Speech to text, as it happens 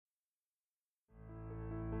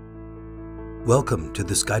Welcome to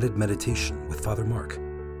this guided meditation with Father Mark,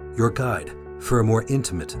 your guide for a more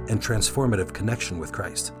intimate and transformative connection with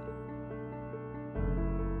Christ.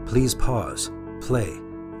 Please pause, play,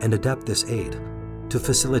 and adapt this aid to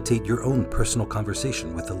facilitate your own personal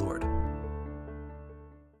conversation with the Lord.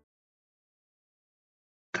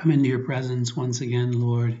 Come into your presence once again,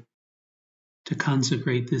 Lord, to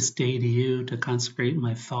consecrate this day to you, to consecrate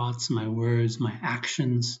my thoughts, my words, my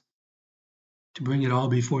actions, to bring it all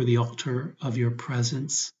before the altar of your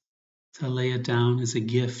presence, to lay it down as a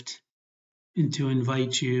gift, and to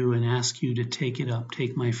invite you and ask you to take it up,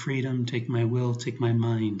 take my freedom, take my will, take my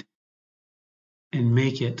mind, and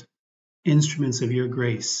make it instruments of your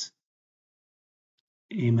grace.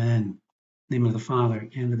 Amen. In the name of the Father,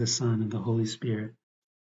 and of the Son, and of the Holy Spirit.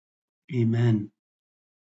 Amen.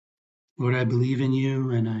 Lord, I believe in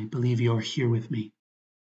you, and I believe you're here with me.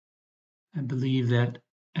 I believe that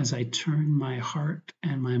as I turn my heart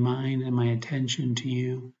and my mind and my attention to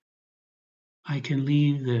you, I can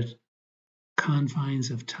leave the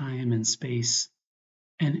confines of time and space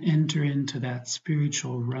and enter into that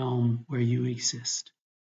spiritual realm where you exist.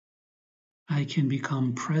 I can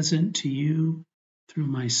become present to you through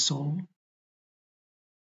my soul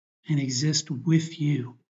and exist with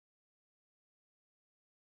you,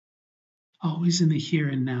 always in the here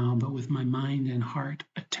and now, but with my mind and heart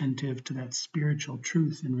attentive to that spiritual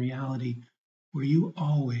truth and reality where you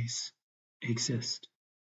always exist.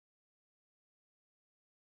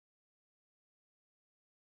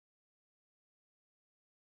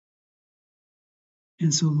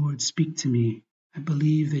 And so, Lord, speak to me. I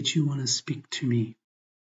believe that you want to speak to me.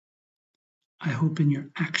 I hope in your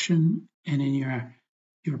action and in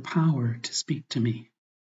your power to speak to me.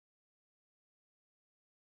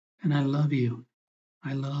 And I love you.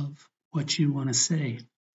 I love what you want to say,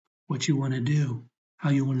 what you want to do,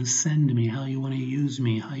 how you want to send me, how you want to use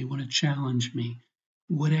me, how you want to challenge me.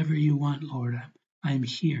 Whatever you want, Lord, I'm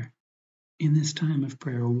here in this time of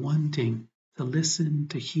prayer, wanting to listen,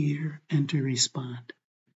 to hear, and to respond.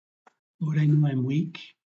 Lord, I know I'm weak.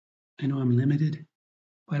 I know I'm limited,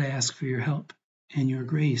 but I ask for your help and your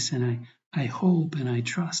grace, and I hope and I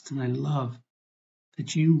trust and I love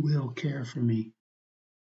that you will care for me.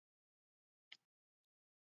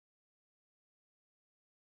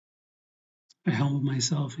 I humble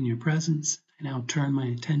myself in your presence. I now turn my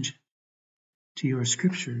attention to your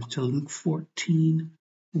scriptures, to Luke 14,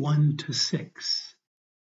 1-6.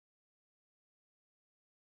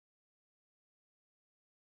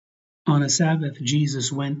 On a Sabbath,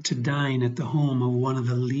 Jesus went to dine at the home of one of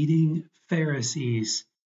the leading Pharisees,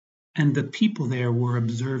 and the people there were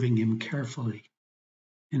observing him carefully.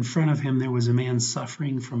 In front of him there was a man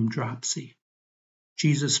suffering from dropsy.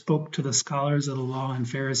 Jesus spoke to the scholars of the law and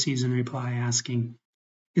Pharisees in reply, asking,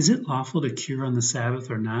 "Is it lawful to cure on the Sabbath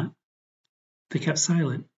or not?" They kept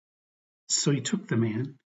silent. So he took the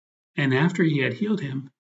man, and after he had healed him,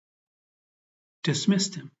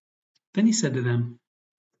 dismissed him. Then he said to them,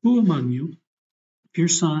 "Who among you, if your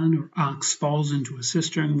son or ox falls into a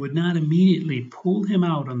cistern, would not immediately pull him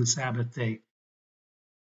out on the Sabbath day?"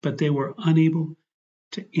 But they were unable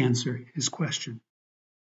to answer his question.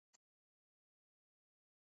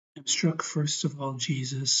 I'm struck, first of all,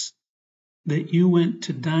 Jesus, that you went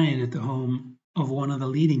to dine at the home of one of the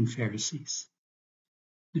leading Pharisees.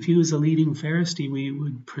 If he was a leading Pharisee, we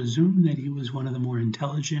would presume that he was one of the more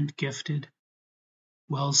intelligent, gifted,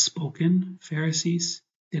 well-spoken Pharisees,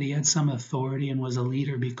 that he had some authority and was a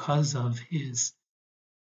leader because of his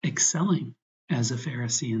excelling as a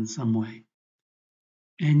Pharisee in some way.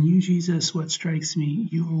 And you, Jesus, what strikes me,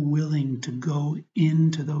 you are willing to go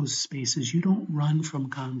into those spaces. You don't run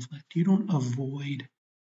from conflict. You don't avoid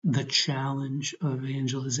the challenge of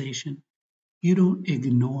evangelization. You don't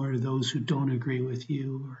ignore those who don't agree with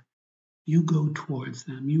you, or you go towards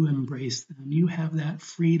them. You embrace them. You have that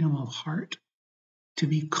freedom of heart to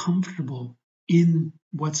be comfortable in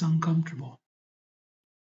what's uncomfortable.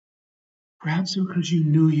 Perhaps because you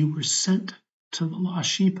knew you were sent to the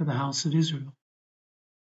lost sheep of the house of Israel.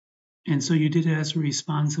 And so you did it as a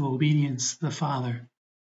response of obedience to the Father.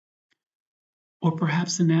 Or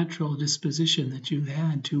perhaps the natural disposition that you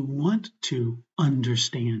had to want to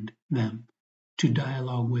understand them, to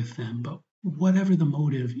dialogue with them. But whatever the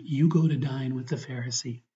motive, you go to dine with the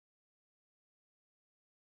Pharisee.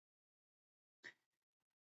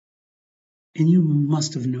 And you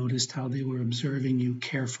must have noticed how they were observing you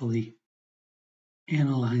carefully,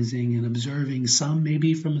 analyzing and observing, some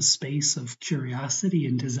maybe from a space of curiosity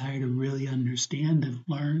and desire to really understand and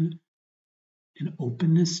learn, and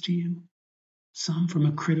openness to you, some from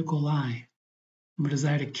a critical eye, from a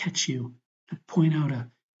desire to catch you, to point out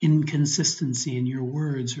inconsistency in your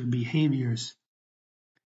words or behaviors.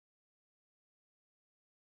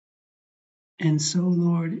 And so,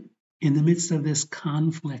 Lord, in the midst of this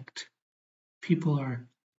conflict, people are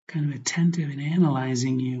kind of attentive and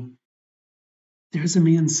analyzing you. There's a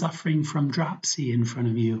man suffering from dropsy in front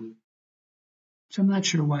of you. So I'm not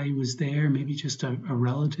sure why he was there, maybe just a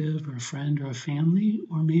relative or a friend or a family,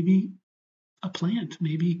 or maybe a plant.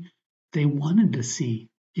 Maybe they wanted to see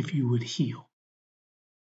if you would heal.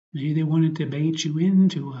 Maybe they wanted to bait you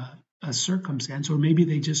into a circumstance, or maybe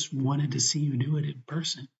they just wanted to see you do it in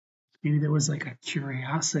person. Maybe there was like a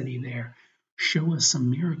curiosity there. Show us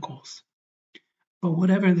some miracles. But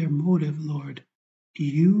whatever their motive, Lord,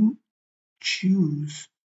 you choose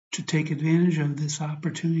to take advantage of this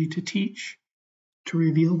opportunity to teach, to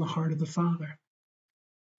reveal the heart of the Father.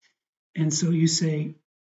 And so you say,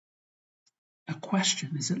 a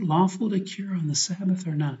question, is it lawful to cure on the Sabbath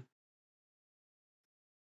or not?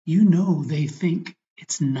 You know they think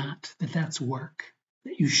it's not, that that's work,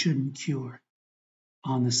 that you shouldn't cure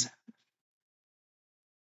on the Sabbath.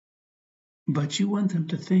 But you want them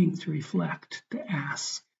to think, to reflect, to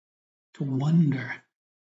ask, to wonder.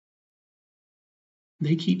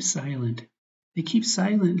 They keep silent. They keep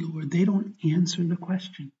silent, Lord. They don't answer the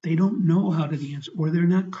question. They don't know how to answer, or they're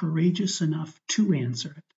not courageous enough to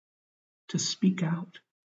answer it, to speak out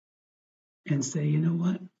and say, you know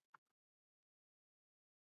what?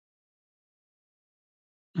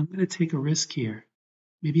 I'm going to take a risk here.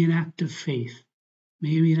 Maybe an act of faith,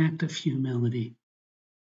 maybe an act of humility.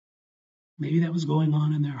 Maybe that was going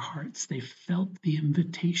on in their hearts. They felt the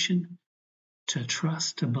invitation to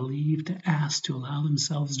trust, to believe, to ask, to allow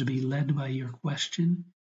themselves to be led by your question,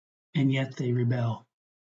 and yet they rebel.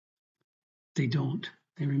 They don't.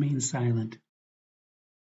 They remain silent.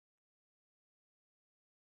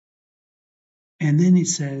 And then he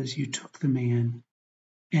says, you took the man,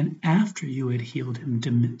 and after you had healed him,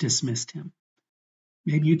 dismissed him.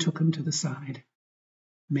 Maybe you took him to the side.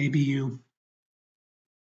 Maybe you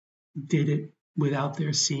did it without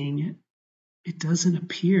their seeing it. It doesn't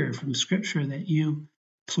appear from Scripture that you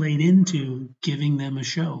played into giving them a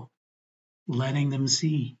show, letting them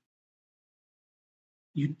see.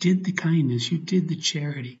 You did the kindness, you did the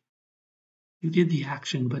charity, you did the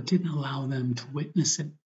action, but didn't allow them to witness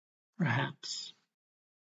it, perhaps.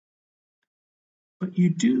 But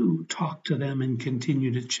you do talk to them and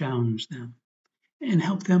continue to challenge them and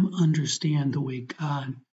help them understand the way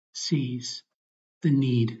God sees the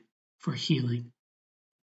need for healing.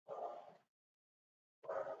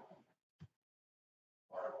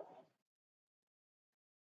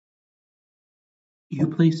 You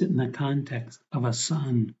place it in the context of a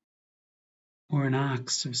son or an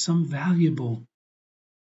ox or some valuable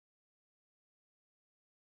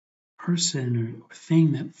person or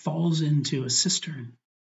thing that falls into a cistern.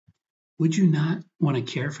 Would you not want to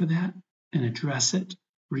care for that and address it,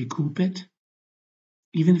 recoup it,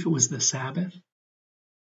 even if it was the Sabbath?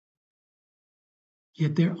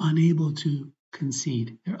 Yet they're unable to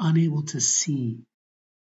concede. They're unable to see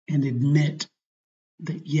and admit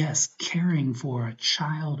that, yes, caring for a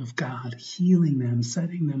child of God, healing them,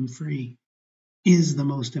 setting them free, is the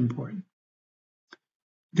most important.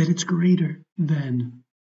 That it's greater than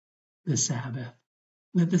the Sabbath.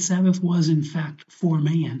 That the Sabbath was, in fact, for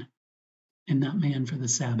man and not man for the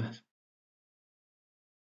Sabbath.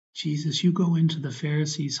 Jesus, you go into the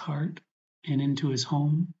Pharisee's heart and into his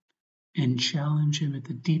home and challenge him at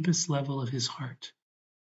the deepest level of his heart.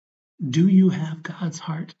 Do you have God's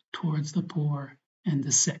heart towards the poor and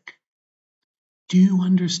the sick? Do you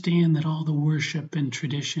understand that all the worship and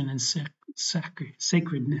tradition and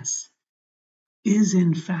sacredness is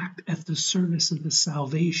in fact at the service of the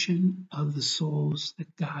salvation of the souls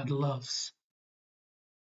that God loves?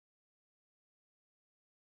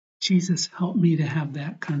 Jesus, help me to have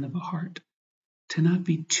that kind of a heart, to not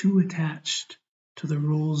be too attached to the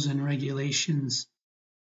rules and regulations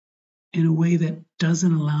in a way that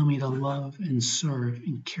doesn't allow me to love and serve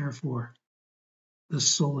and care for the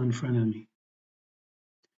soul in front of me.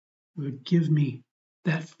 Lord, give me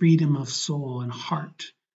that freedom of soul and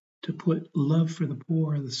heart to put love for the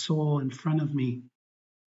poor, the soul in front of me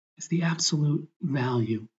as the absolute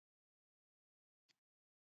value.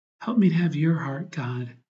 Help me to have your heart, God,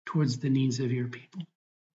 towards the needs of your people.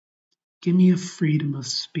 Give me a freedom of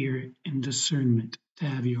spirit and discernment to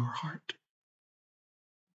have your heart.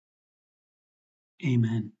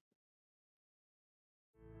 Amen.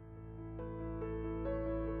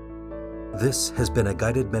 This has been a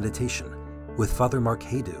guided meditation with Father Mark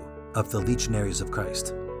Haydu of the Legionaries of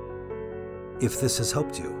Christ. If this has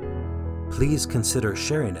helped you, please consider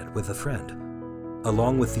sharing it with a friend,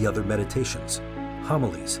 along with the other meditations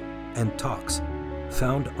homilies, and talks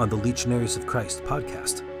found on the Legionaries of Christ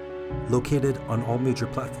podcast, located on all major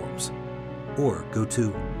platforms, or go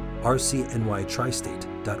to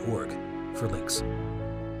rcnytristate.org for links.